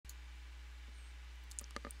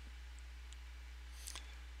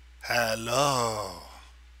Hello.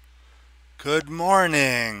 Good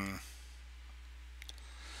morning.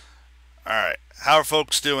 Alright, how are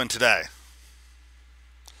folks doing today?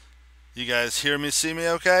 You guys hear me, see me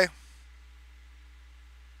okay?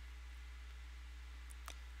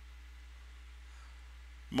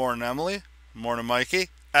 Morning, Emily. Morning, Mikey.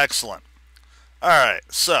 Excellent. Alright,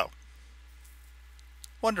 so,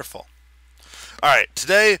 wonderful. Alright,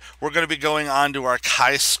 today we're going to be going on to our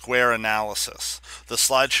chi-square analysis. The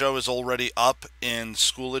slideshow is already up in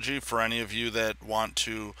Schoology for any of you that want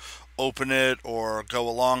to open it or go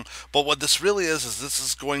along. But what this really is this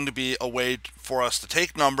is going to be a way for us to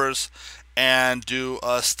take numbers and do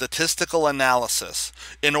a statistical analysis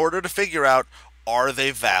in order to figure out, are they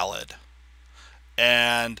valid?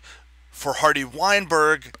 And for Hardy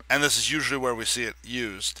Weinburg, and this is usually where we see it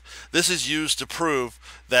used, this is used to prove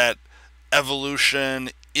that evolution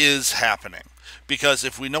is happening. Because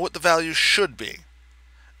if we know what the values should be,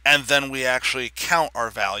 and then we actually count our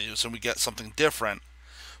values and we get something different,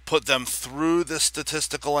 put them through this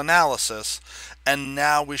statistical analysis, and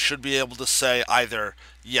now we should be able to say either,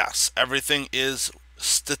 yes, everything is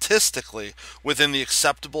statistically within the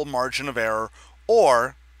acceptable margin of error,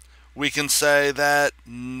 or we can say that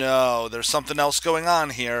no, there's something else going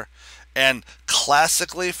on here. And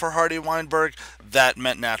classically for Hardy Weinburg, that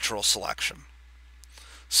meant natural selection.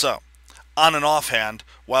 So, on and offhand,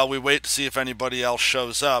 while we wait to see if anybody else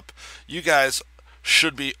shows up, you guys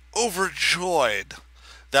should be overjoyed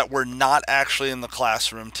that we're not actually in the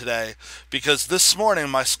classroom today, because this morning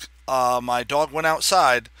my dog went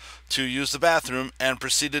outside to use the bathroom and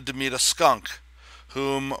proceeded to meet a skunk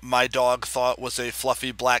whom my dog thought was a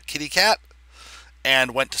fluffy black kitty cat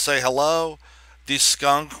and went to say hello. The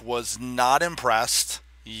skunk was not impressed.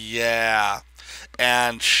 Yeah.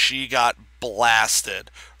 And she got blasted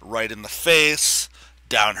right in the face,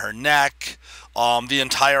 down her neck. The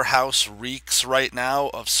entire house reeks right now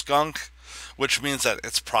of skunk, which means that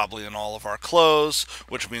it's probably in all of our clothes,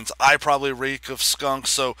 which means I probably reek of skunk.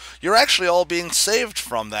 So you're actually all being saved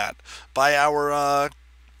from that by our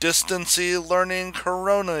distancy learning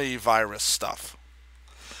coronavirus stuff.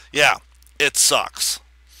 Yeah, it sucks.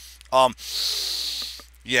 Um,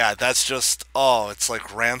 yeah, that's just, oh, it's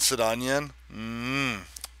like rancid onion.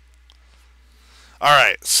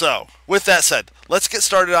 Alright, so, with that said, let's get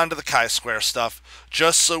started onto the chi-square stuff,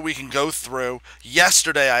 just so we can go through.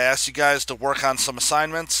 Yesterday, I asked you guys to work on some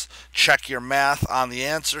assignments, check your math on the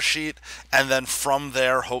answer sheet, and then from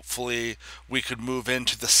there, hopefully, we could move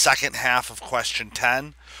into the second half of question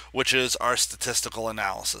 10, which is our statistical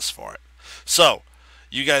analysis for it. So,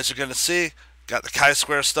 you guys are going to see, got the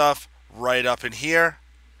chi-square stuff right up in here.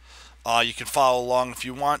 You can follow along if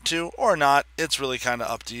you want to, or not. It's really kind of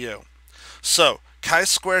up to you. So,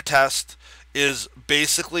 chi-square test is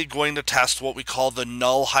basically going to test what we call the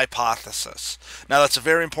null hypothesis. Now, that's a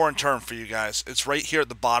very important term for you guys. It's right here at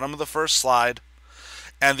the bottom of the first slide.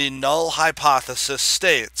 And the null hypothesis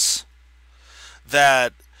states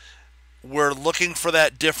that we're looking for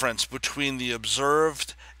that difference between the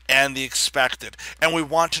observed and the expected. And we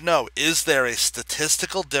want to know, is there a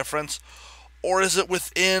statistical difference, or is it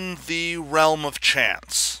within the realm of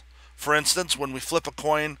chance? For instance, when we flip a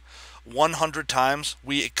coin 100 times,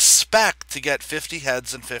 we expect to get 50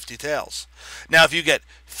 heads and 50 tails. Now, if you get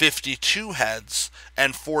 52 heads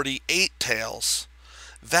and 48 tails,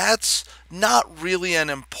 that's not really an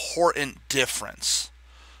important difference.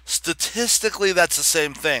 Statistically, that's the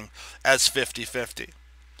same thing as 50-50.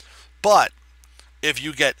 But if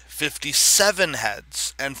you get 57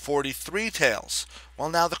 heads and 43 tails, well,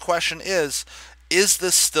 now the question is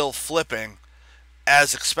this still flipping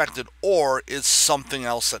as expected, or is something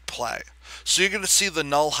else at play? So you're going to see the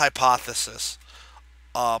null hypothesis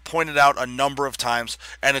pointed out a number of times,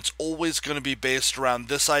 and it's always going to be based around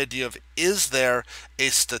this idea of, is there a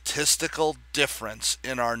statistical difference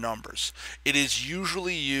in our numbers? It is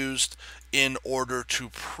usually used in order to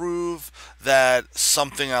prove that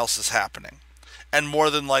something else is happening. And more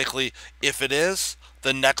than likely, if it is,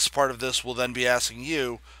 the next part of this will then be asking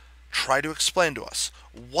you, try to explain to us,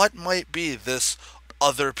 what might be this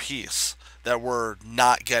other piece that we're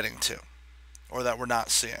not getting to, or that we're not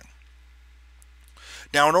seeing?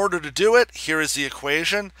 Now, in order to do it, here is the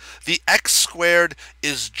equation. The x squared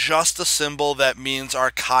is just a symbol that means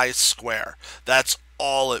our chi-square. That's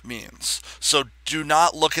all it means. So do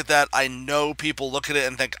not look at that. I know people look at it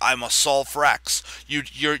and think, I must solve for x.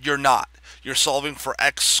 You're not. You're solving for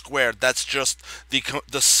x squared. That's just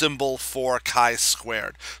the symbol for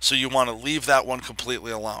chi-squared. So you want to leave that one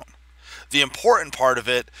completely alone. The important part of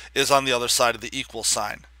it is on the other side of the equal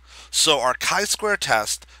sign. So our chi-square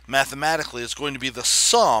test mathematically is going to be the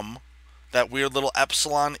sum that weird little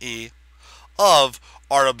epsilon e, of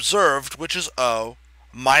our observed, which is O,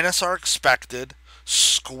 minus our expected,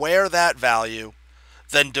 square that value,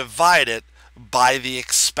 then divide it by the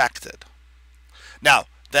expected. Now,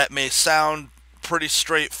 that may sound pretty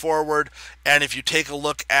straightforward, and if you take a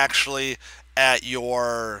look actually at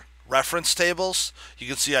your reference tables, you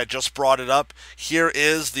can see I just brought it up. Here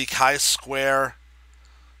is the chi-square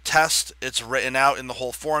test. It's written out in the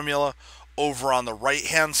whole formula. Over on the right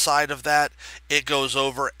hand side of that, it goes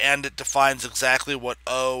over and it defines exactly what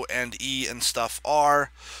O and E and stuff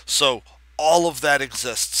are. So all of that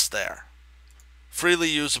exists there. Freely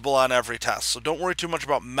usable on every test. So don't worry too much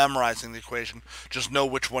about memorizing the equation. Just know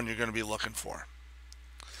which one you're going to be looking for.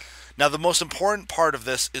 Now, the most important part of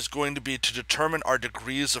this is going to be to determine our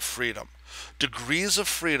degrees of freedom. Degrees of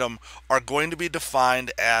freedom are going to be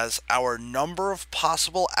defined as our number of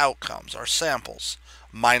possible outcomes, our samples,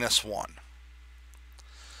 minus 1.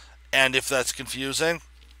 And if that's confusing,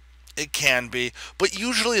 it can be, but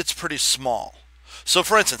usually it's pretty small. So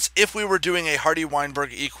for instance, if we were doing a Hardy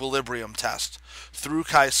Weinburg equilibrium test through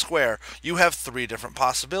chi-square, you have 3 different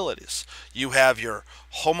possibilities. You have your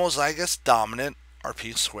homozygous dominant,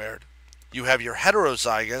 Rp squared. You have your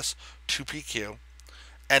heterozygous, 2pq,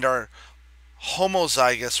 and our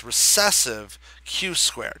homozygous recessive, q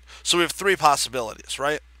squared. So we have 3 possibilities,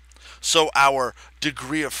 right? So our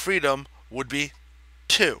degree of freedom would be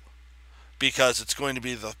 2, because it's going to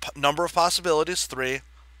be the number of possibilities, 3,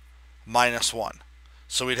 minus 1.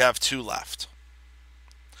 So we'd have 2 left.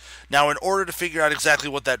 Now, in order to figure out exactly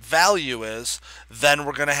what that value is, then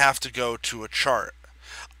we're going to have to go to a chart.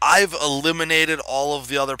 I've eliminated all of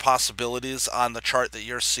the other possibilities on the chart that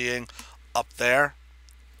you're seeing up there,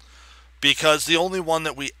 because the only one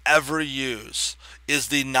that we ever use is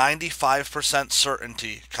the 95%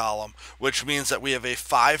 certainty column, which means that we have a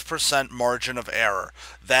 5% margin of error.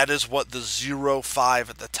 That is what the 0.5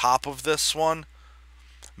 at the top of this one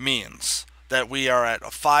means, that we are at a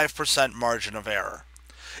 5% margin of error.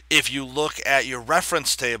 If you look at your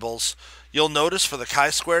reference tables, you'll notice for the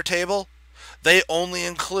chi-square table, they only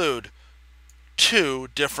include 2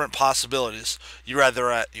 different possibilities. You're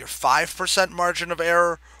either at your 5% margin of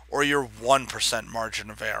error or your 1%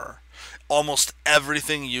 margin of error. Almost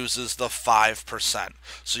everything uses the 5%.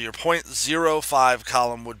 So your 0.05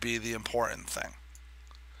 column would be the important thing,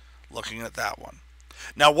 looking at that one.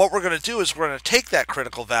 Now what we're going to do is we're going to take that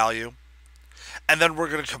critical value and then we're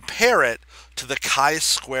going to compare it to the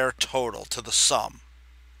chi-square total, to the sum.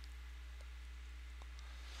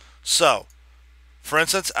 So, for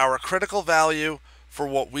instance, our critical value for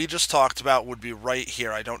what we just talked about would be right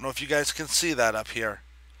here. I don't know if you guys can see that up here.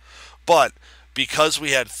 But because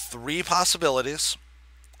we had 3 possibilities,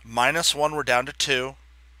 minus 1, we're down to 2.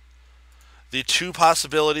 The 2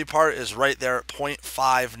 possibility part is right there at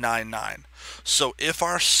 0.599. So if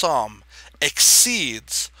our sum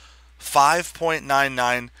exceeds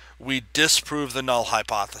 5.99, we disprove the null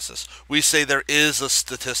hypothesis. We say there is a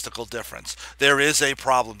statistical difference. There is a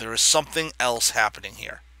problem. There is something else happening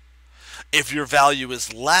here. If your value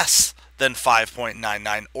is less than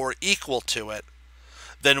 5.99 or equal to it,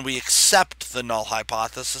 then we accept the null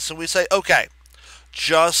hypothesis and we say, okay,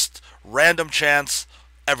 just random chance,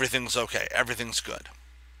 everything's okay, everything's good.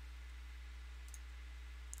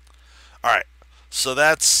 Alright, so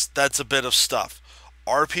that's a bit of stuff.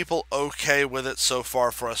 Are people okay with it so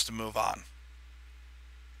far for us to move on?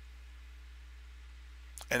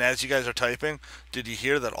 And as you guys are typing, did you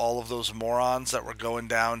hear that all of those morons that were going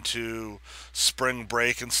down to spring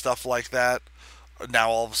break and stuff like that, now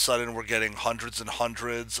all of a sudden we're getting hundreds and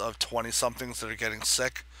hundreds of 20-somethings that are getting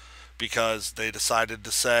sick because they decided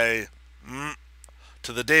to say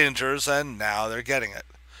to the dangers, and now they're getting it.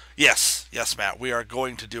 Yes, Matt, we are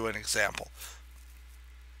going to do an example.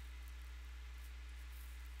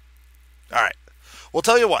 All right. Well,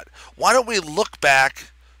 tell you what. Why don't we look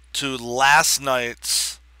back to last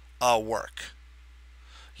night's work?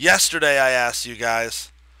 Yesterday, I asked you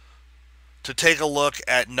guys to take a look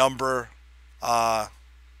at number. What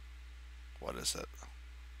is it?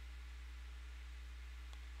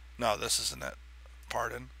 No, this isn't it.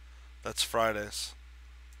 Pardon. That's Fridays.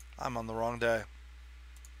 I'm on the wrong day.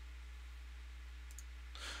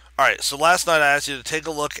 All right. So last night, I asked you to take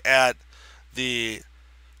a look at the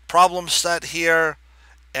problem set here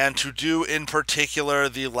and to do in particular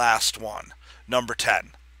the last one, number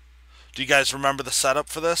 10. Do you guys remember the setup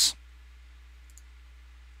for this?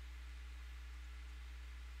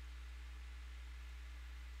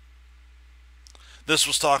 This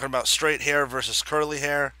was talking about straight hair versus curly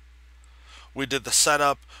hair. We did the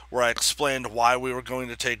setup where I explained why we were going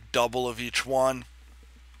to take double of each one.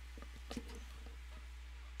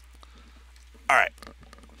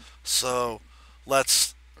 So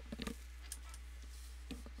let's.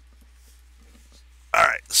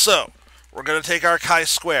 Alright, so we're going to take our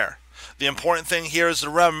chi-square. The important thing here is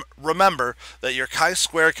to remember that your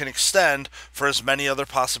chi-square can extend for as many other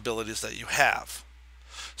possibilities that you have.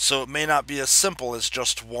 So it may not be as simple as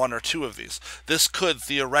just one or two of these. This could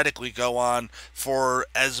theoretically go on for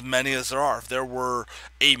as many as there are. If there were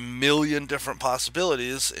a million different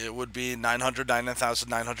possibilities, it would be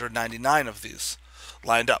 999,999 of these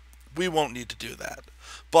lined up. We won't need to do that.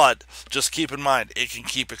 But just keep in mind, it can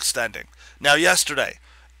keep extending. Now, yesterday,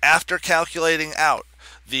 after calculating out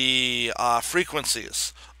the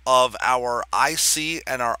frequencies of our IC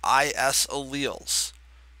and our IS alleles,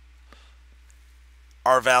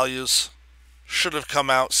 our values should have come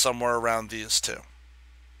out somewhere around these two.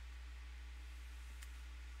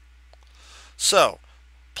 So,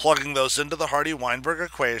 plugging those into the Hardy Weinburg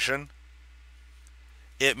equation,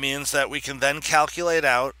 it means that we can then calculate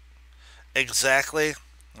out exactly,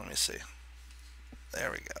 let me see, there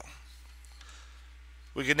we go.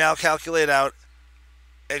 We can now calculate out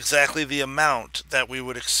exactly the amount that we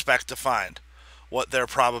would expect to find, what their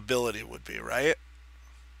probability would be, right?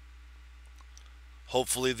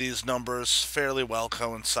 Hopefully these numbers fairly well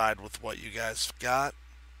coincide with what you guys got.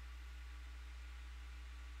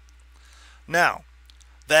 Now,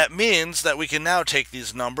 that means that we can now take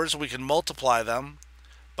these numbers, we can multiply them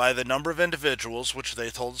by the number of individuals, which they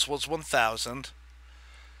told us was 1,000,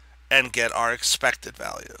 and get our expected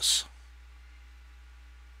values.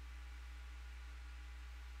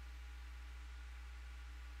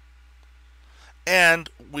 And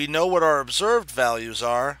we know what our observed values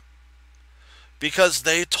are because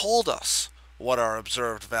they told us what our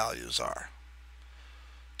observed values are.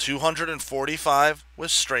 245 with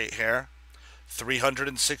straight hair,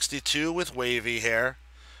 362 with wavy hair,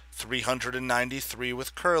 393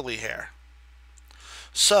 with curly hair.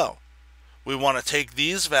 So, we want to take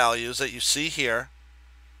these values that you see here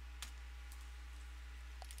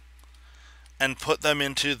and put them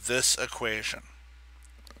into this equation.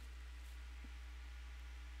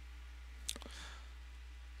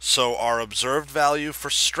 So our observed value for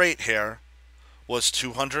straight hair was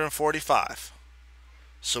 245.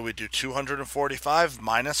 So we do 245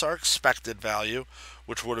 minus our expected value,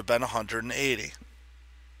 which would have been 180.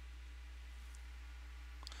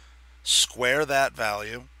 Square that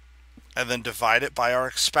value, and then divide it by our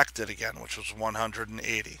expected again, which was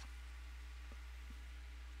 180.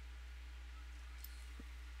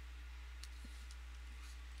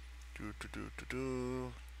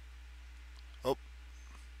 Oh.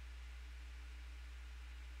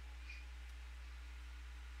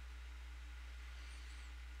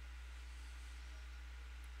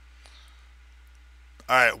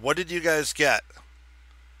 Alright, what did you guys get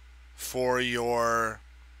for your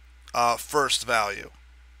first value?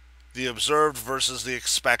 The observed versus the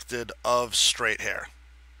expected of straight hair.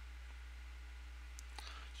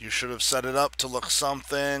 You should have set it up to look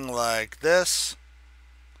something like this.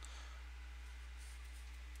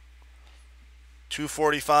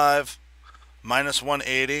 245 minus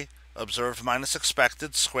 180, observed minus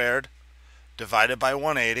expected, squared, divided by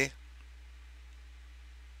 180.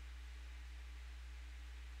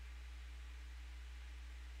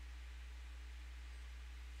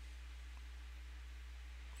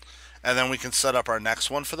 And then we can set up our next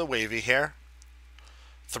one for the wavy hair.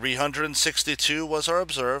 362 was our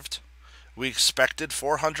observed. We expected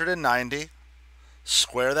 490.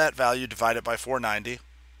 Square that value, divide it by 490.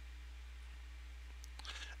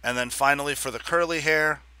 And then finally for the curly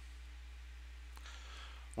hair,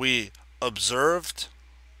 we observed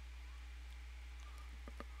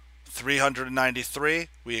 393.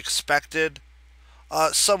 We expected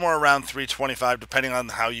somewhere around 325, depending on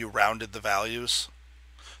how you rounded the values.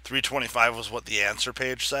 325 was what the answer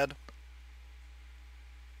page said.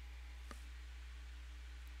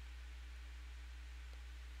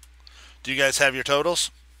 Do you guys have your totals?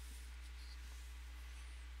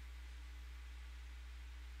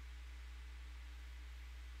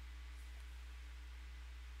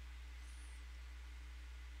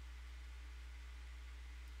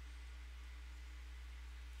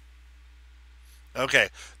 Okay,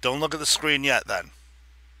 don't look at the screen yet then.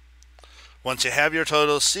 Once you have your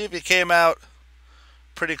totals, see if you came out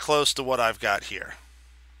pretty close to what I've got here.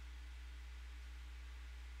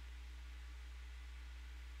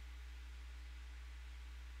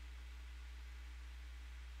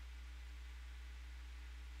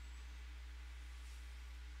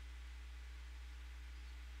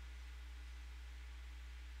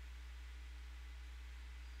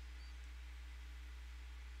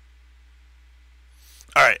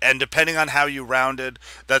 All right, and depending on how you rounded,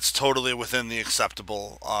 that's totally within the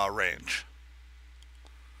acceptable range.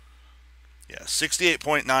 Yeah,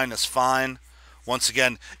 68.9 is fine. Once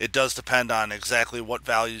again, it does depend on exactly what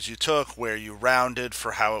values you took, where you rounded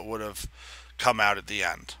for how it would have come out at the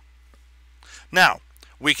end. Now,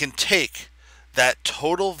 we can take that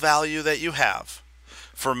total value that you have.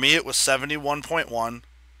 For me, it was 71.1.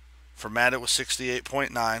 For Matt, it was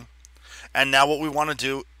 68.9. And now what we want to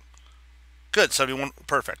do, good, 71,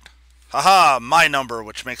 perfect. Haha, my number,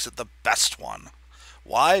 which makes it the best one.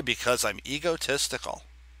 Why? Because I'm egotistical.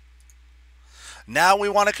 Now we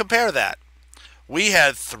want to compare that. We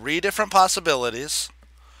had three different possibilities.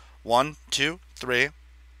 1, 2, 3.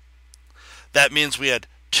 That means we had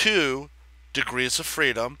 2 degrees of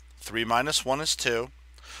freedom. 3 minus 1 is 2.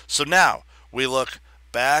 So now we look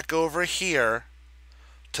back over here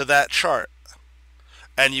to that chart,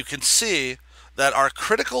 and you can see that our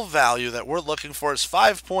critical value that we're looking for is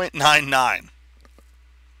 5.99.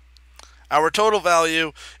 Our total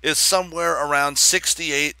value is somewhere around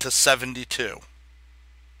 68 to 72.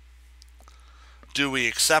 Do we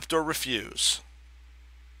accept or refuse?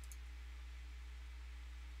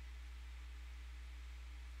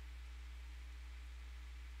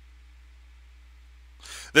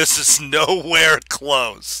 This is nowhere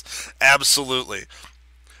close. Absolutely.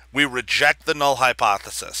 We reject the null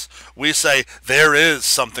hypothesis. We say there is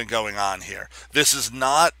something going on here. This is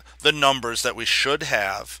not the numbers that we should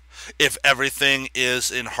have if everything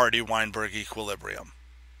is in Hardy Weinburg equilibrium.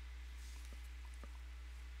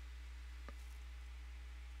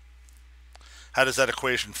 How does that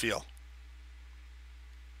equation feel?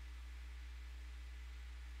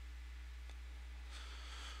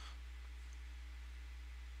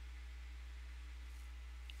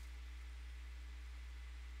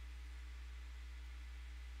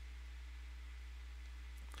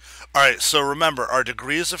 All right, so remember, our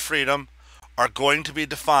degrees of freedom are going to be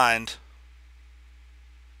defined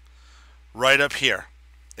right up here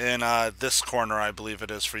in this corner, I believe it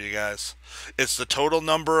is for you guys. It's the total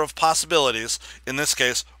number of possibilities. In this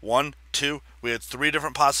case, 1, 2, we had 3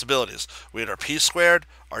 different possibilities. We had our p squared,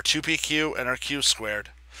 our 2pq, and our q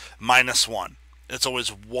squared, minus 1. It's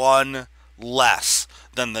always 1 less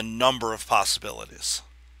than the number of possibilities.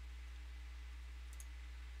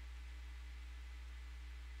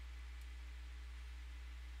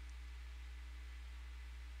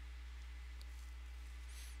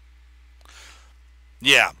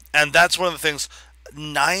 Yeah, and that's one of the things.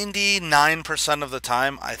 99% of the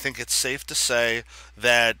time, I think it's safe to say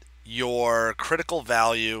that your critical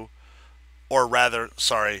value, or rather,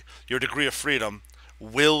 sorry, your degree of freedom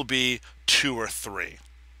will be 2 or 3.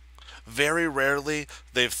 Very rarely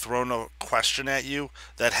they've thrown a question at you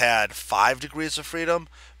that had 5 degrees of freedom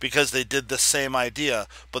because they did the same idea,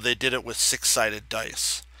 but they did it with 6-sided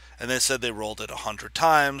dice. And they said they rolled it 100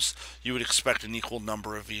 times. You would expect an equal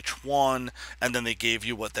number of each one, and then they gave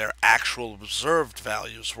you what their actual observed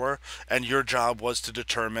values were, and your job was to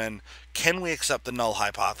determine, can we accept the null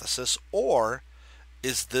hypothesis, or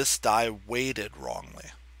is this die weighted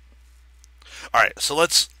wrongly? All right, so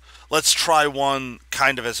let's try one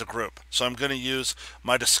kind of as a group. So I'm going to use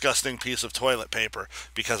my disgusting piece of toilet paper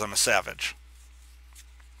because I'm a savage.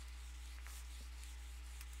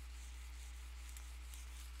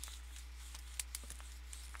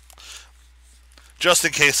 Just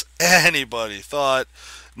in case anybody thought,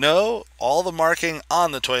 no, all the marking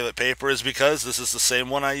on the toilet paper is because this is the same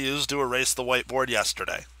one I used to erase the whiteboard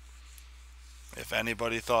yesterday. If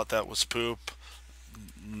anybody thought that was poop,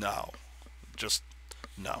 no. Just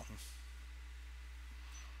no.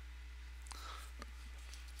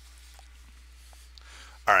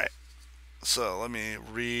 Alright, so let me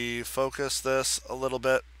refocus this a little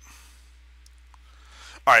bit.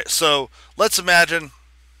 Alright, so let's imagine.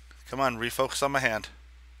 Come on, refocus on my hand.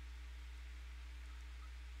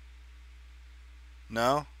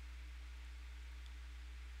 No?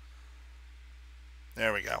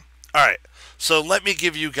 There we go. Alright, so let me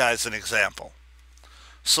give you guys an example.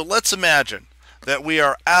 So let's imagine that we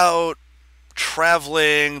are out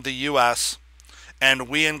traveling the U.S. and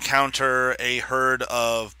we encounter a herd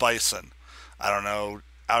of bison. I don't know,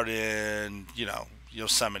 out in,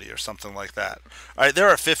 Yosemite or something like that. All right, there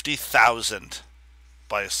are 50,000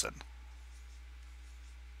 bison.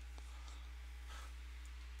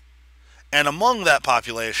 And among that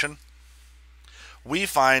population, we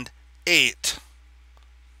find 8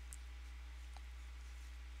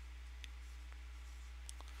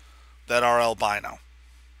 that are albino.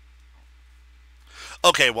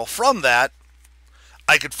 Okay, well, from that,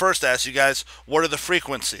 I could first ask you guys, what are the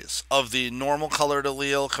frequencies of the normal colored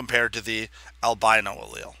allele compared to the albino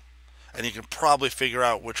allele? And you can probably figure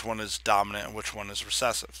out which one is dominant and which one is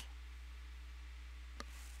recessive.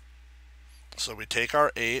 So we take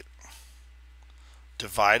our 8,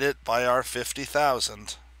 divide it by our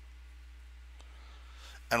 50,000,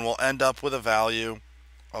 and we'll end up with a value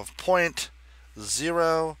of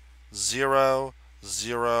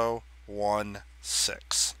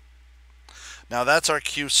 0.00016. Now that's our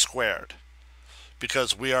Q squared,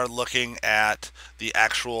 because we are looking at the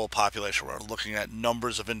actual population. We're looking at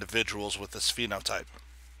numbers of individuals with this phenotype.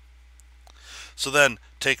 So then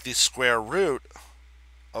take the square root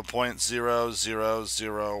of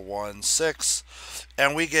 0.00016,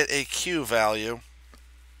 and we get a Q value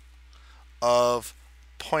of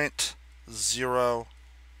 0.01.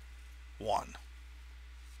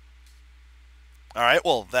 All right,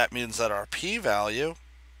 well, that means that our P value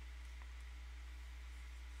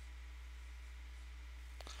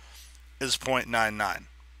is 0.99.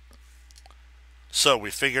 So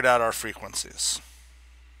we figured out our frequencies.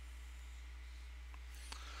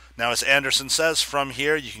 Now, as Anderson says, from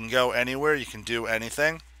here you can go anywhere, you can do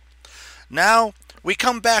anything. Now we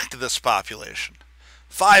come back to this population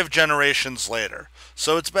 5 generations later.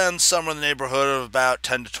 So it's been somewhere in the neighborhood of about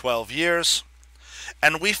 10 to 12 years.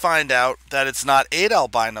 And we find out that it's not 8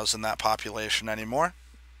 albinos in that population anymore.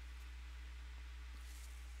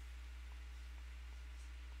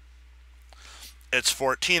 It's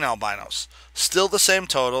 14 albinos. Still the same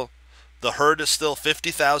total. The herd is still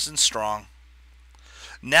 50,000 strong.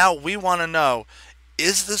 Now we want to know,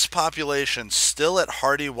 is this population still at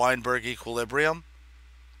Hardy Weinburg equilibrium?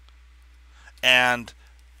 And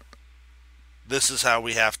this is how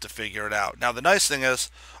we have to figure it out. Now the nice thing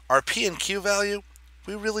is, our P and Q value,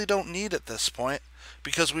 we really don't need at this point,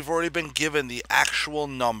 because we've already been given the actual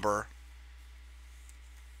number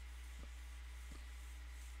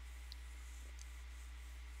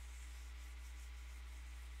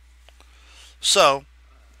So,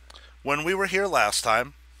 when we were here last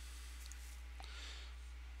time,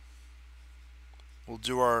 we'll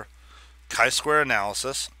do our chi-square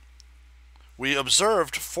analysis. We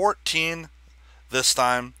observed 14 this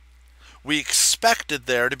time. We expected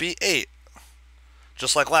there to be 8,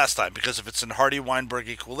 just like last time, because if it's in Hardy Weinburg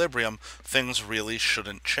equilibrium, things really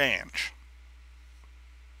shouldn't change.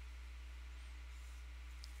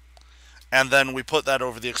 And then we put that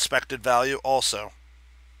over the expected value also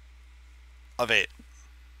of 8.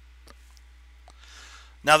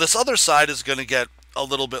 Now this other side is going to get a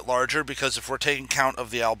little bit larger, because if we're taking count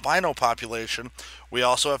of the albino population, we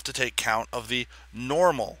also have to take count of the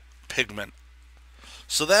normal pigment.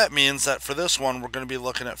 So that means that for this one, we're going to be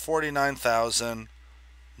looking at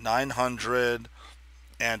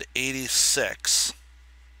 49,986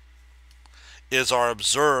 is our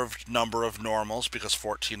observed number of normals, because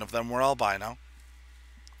 14 of them were albino,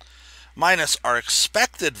 minus our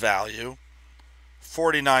expected value,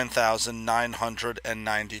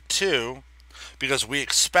 49,992, because we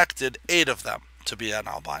expected 8 of them to be an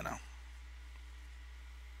albino.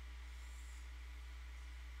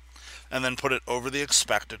 And then put it over the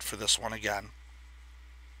expected for this one again.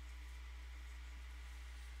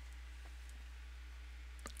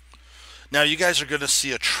 Now you guys are going to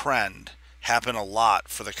see a trend happen a lot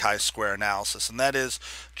for the chi-square analysis, and that is,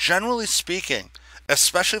 generally speaking,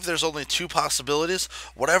 especially if there's only 2 possibilities,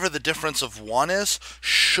 whatever the difference of one is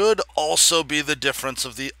should also be the difference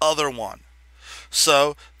of the other one.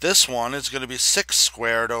 So this one is going to be 6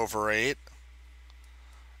 squared over 8,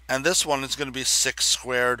 and this one is going to be 6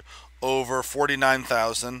 squared over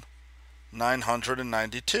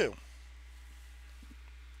 49,992.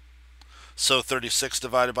 So 36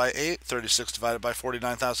 divided by 8, 36 divided by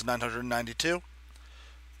 49,992.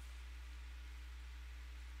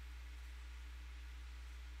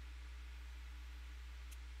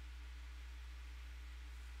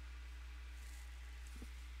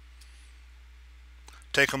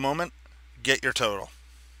 Take a moment, get your total.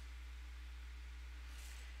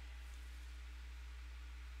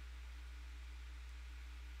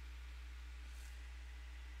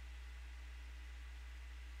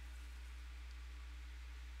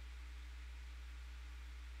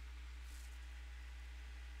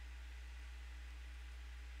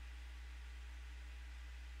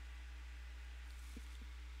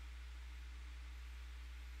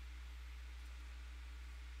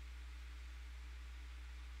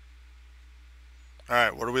 All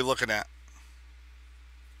right, what are we looking at?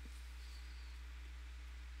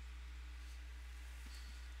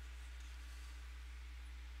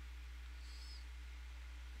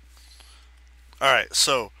 All right,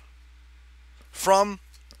 so from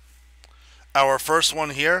our first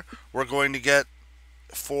one here, we're going to get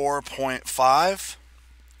 4.5.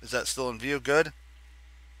 Is that still in view? Good.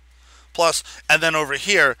 plus, and then over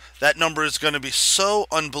here, that number is going to be so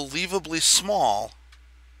unbelievably small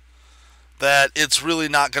that it's really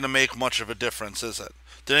not going to make much of a difference, is it?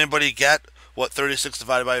 Did anybody get what 36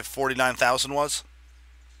 divided by 49,000 was?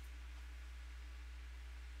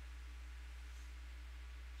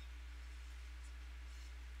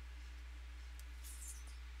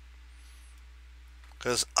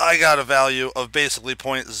 Because I got a value of basically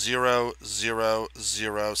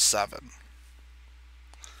 0.0007.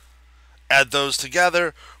 Add those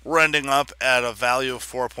together, we're ending up at a value of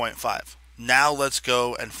 4.5. Now let's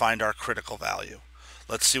go and find our critical value.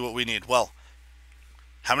 Let's see what we need. Well,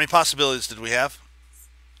 how many possibilities did we have?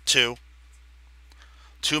 2.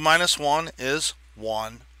 2 minus 1 is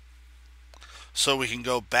 1. So we can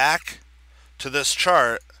go back to this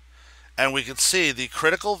chart and we can see the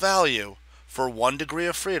critical value for 1 degree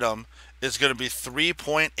of freedom is going to be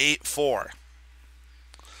 3.84.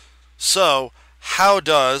 So how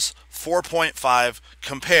does 4.5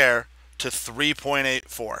 compare to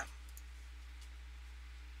 3.84?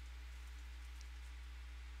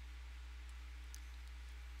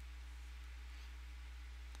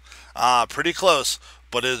 Pretty close,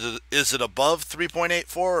 but is it above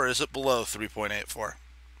 3.84 or is it below 3.84?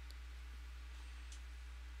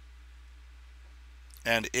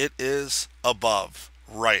 And it is above.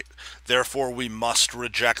 Right. Therefore, we must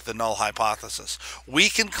reject the null hypothesis. We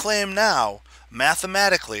can claim now,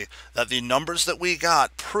 mathematically, that the numbers that we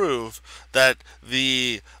got prove that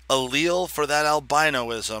the allele for that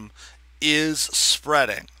albinoism is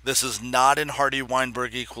spreading. This is not in Hardy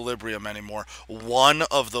Weinburg equilibrium anymore. One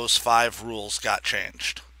of those 5 rules got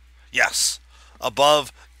changed. Yes.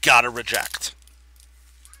 Above, gotta reject.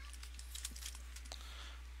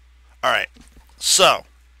 All right. So,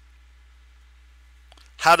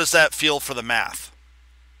 how does that feel for the math?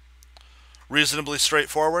 Reasonably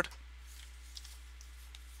straightforward?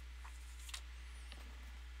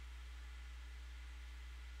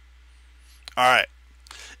 All right.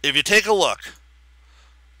 If you take a look,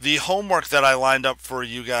 the homework that I lined up for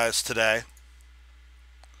you guys today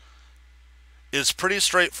is pretty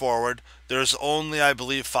straightforward. There's only, I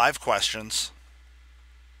believe, 5 questions.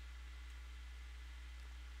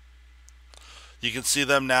 You can see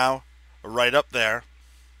them now right up there.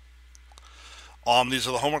 These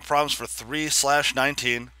are the homework problems for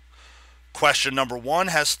 3/19. Question number 1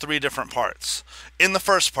 has 3 different parts. In the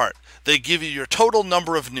first part, they give you your total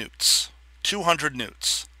number of newts, 200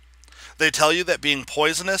 newts. They tell you that being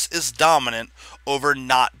poisonous is dominant over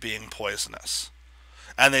not being poisonous.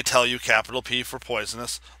 And they tell you capital P for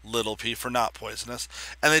poisonous, little p for not poisonous.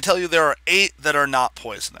 And they tell you there are 8 that are not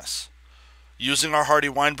poisonous. Using our Hardy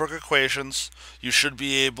Weinburg equations, you should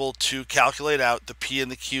be able to calculate out the P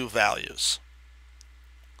and the Q values.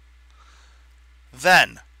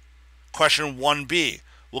 Then, question 1b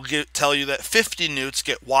will tell you that 50 newts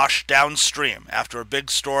get washed downstream after a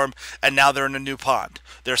big storm, and now they're in a new pond.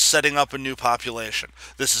 They're setting up a new population.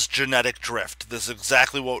 This is genetic drift. This is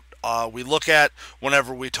exactly what we look at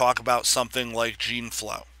whenever we talk about something like gene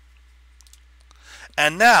flow.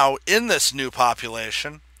 And now, in this new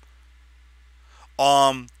population,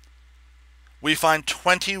 we find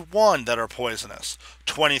 21 that are poisonous,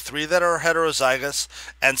 23 that are heterozygous,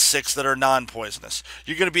 and 6 that are non-poisonous.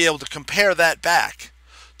 You're going to be able to compare that back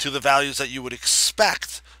to the values that you would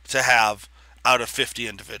expect to have out of 50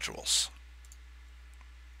 individuals.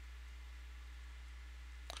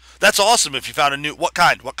 That's awesome if you found a new... What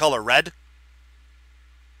kind? What color? Red?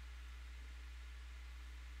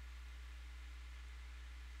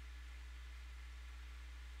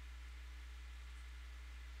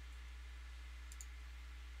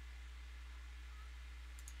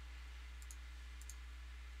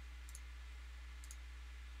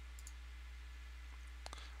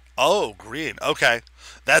 Oh, green. Okay.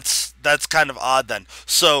 That's kind of odd then.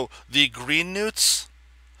 So the green newts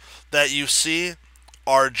that you see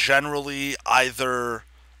are generally either,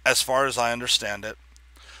 as far as I understand it,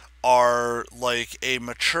 are like a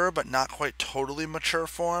mature but not quite totally mature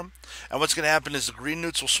form. And what's going to happen is the green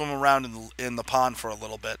newts will swim around in the pond for a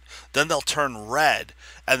little bit. Then they'll turn red,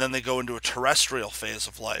 and then they go into a terrestrial phase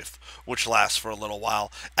of life, which lasts for a little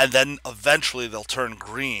while. And then eventually they'll turn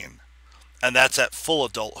green. And that's at full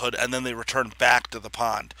adulthood, and then they return back to the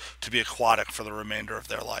pond to be aquatic for the remainder of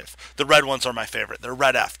their life. The red ones are my favorite. They're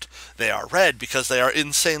red effed. They are red because they are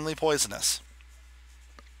insanely poisonous.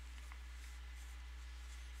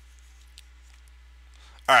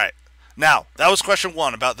 Alright, now, that was question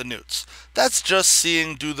 1 about the newts. That's just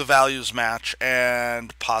seeing do the values match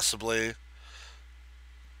and possibly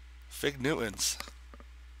Fig Newtons.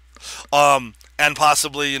 And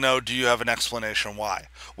possibly, do you have an explanation why?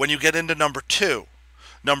 When you get into number 2,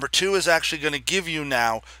 Number 2 is actually going to give you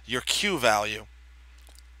now your Q value.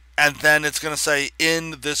 And then it's going to say,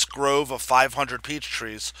 in this grove of 500 peach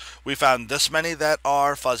trees, we found this many that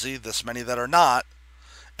are fuzzy, this many that are not.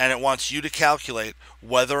 And it wants you to calculate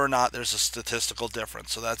whether or not there's a statistical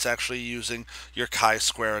difference. So that's actually using your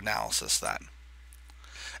chi-square analysis then.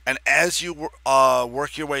 And as you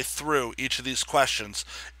work your way through each of these questions,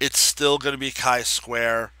 it's still going to be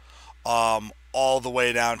chi-square all the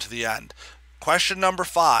way down to the end. Question number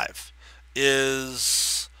 5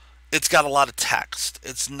 is, it's got a lot of text.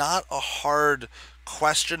 It's not a hard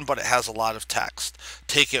question, but it has a lot of text.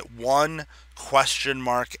 Take it one question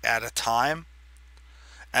mark at a time,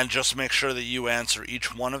 and just make sure that you answer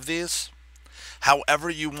each one of these. However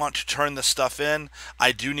you want to turn this stuff in,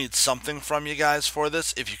 I do need something from you guys for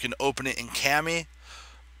this. If you can open it in Cami,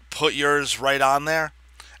 put yours right on there,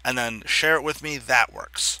 and then share it with me, that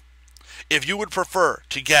works. If you would prefer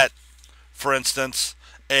to get, for instance,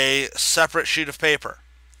 a separate sheet of paper,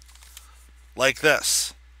 like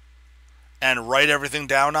this, and write everything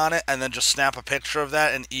down on it, and then just snap a picture of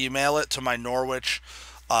that and email it to my Norwich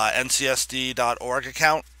ncsd.org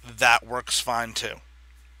account, that works fine too.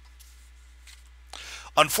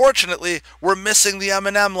 Unfortunately, we're missing the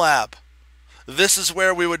M&M lab. This is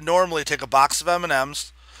where we would normally take a box of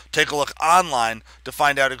M&Ms, take a look online to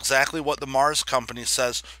find out exactly what the Mars company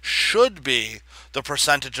says should be the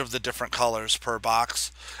percentage of the different colors per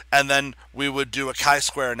box, and then we would do a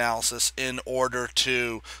chi-square analysis in order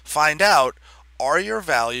to find out, are your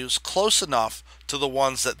values close enough to the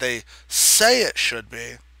ones that they say it should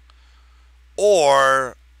be,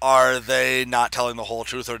 or are they not telling the whole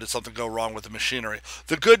truth, or did something go wrong with the machinery?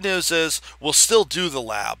 The good news is we'll still do the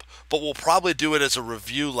lab, but we'll probably do it as a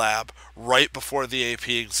review lab right before the AP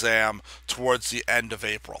exam towards the end of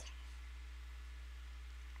April.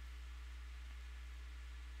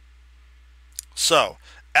 So,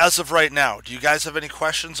 as of right now, do you guys have any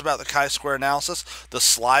questions about the chi-square analysis? The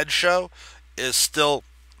slideshow is still,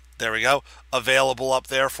 there we go, available up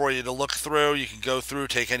there for you to look through. You can go through,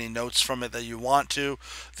 take any notes from it that you want to.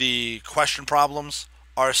 The question problems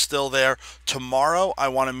are still there. Tomorrow, I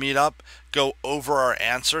want to meet up, go over our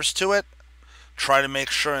answers to it, try to make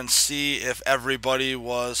sure and see if everybody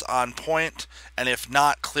was on point, and if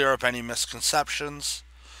not, clear up any misconceptions,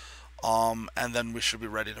 and then we should be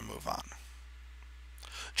ready to move on.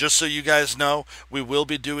 Just so you guys know, we will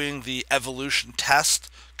be doing the evolution test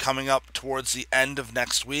coming up towards the end of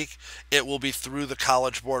next week. It will be through the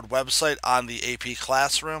College Board website on the AP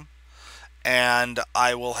Classroom, and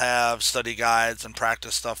I will have study guides and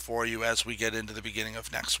practice stuff for you as we get into the beginning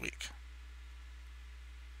of next week.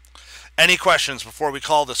 Any questions before we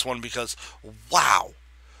call this one? Because, wow,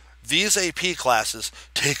 these AP classes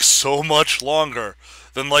take so much longer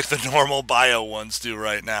than like the normal bio ones do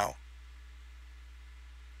right now.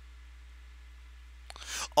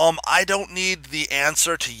 I don't need the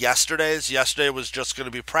answer to yesterday's. Yesterday was just going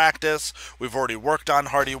to be practice. We've already worked on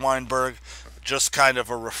Hardy Weinburg. Just kind of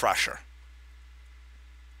a refresher.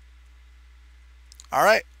 All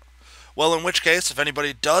right. Well, in which case, if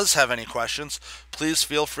anybody does have any questions, please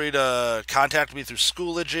feel free to contact me through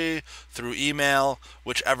Schoology, through email,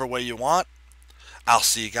 whichever way you want. I'll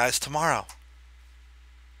see you guys tomorrow.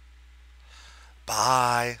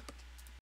 Bye.